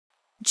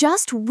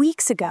Just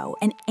weeks ago,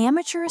 an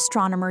amateur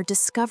astronomer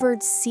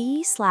discovered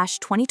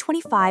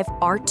C/2025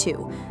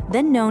 R2,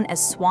 then known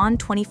as SWAN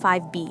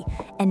 25b,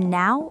 and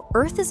now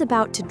Earth is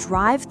about to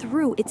drive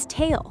through its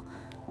tail.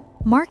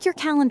 Mark your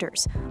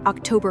calendars,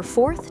 October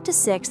 4th to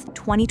 6th,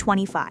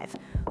 2025.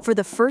 For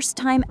the first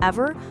time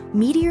ever,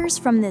 meteors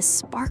from this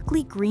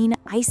sparkly green,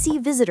 icy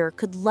visitor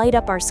could light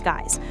up our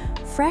skies,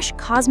 fresh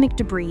cosmic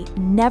debris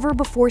never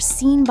before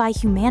seen by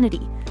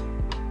humanity.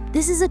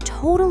 This is a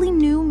totally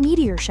new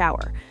meteor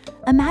shower.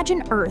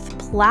 Imagine Earth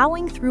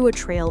plowing through a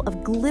trail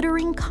of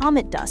glittering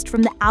comet dust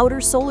from the outer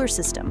solar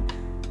system.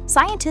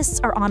 Scientists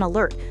are on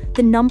alert.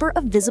 The number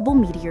of visible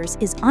meteors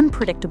is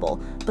unpredictable,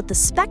 but the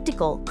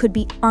spectacle could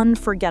be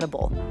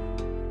unforgettable.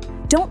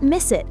 Don't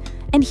miss it,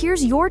 and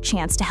here's your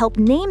chance to help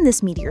name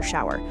this meteor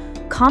shower.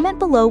 Comment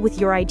below with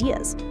your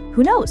ideas.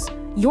 Who knows,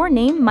 your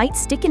name might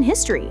stick in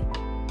history.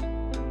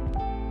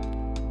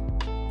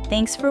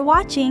 Thanks for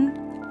watching.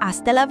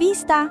 Hasta la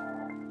vista.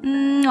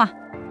 Mwah.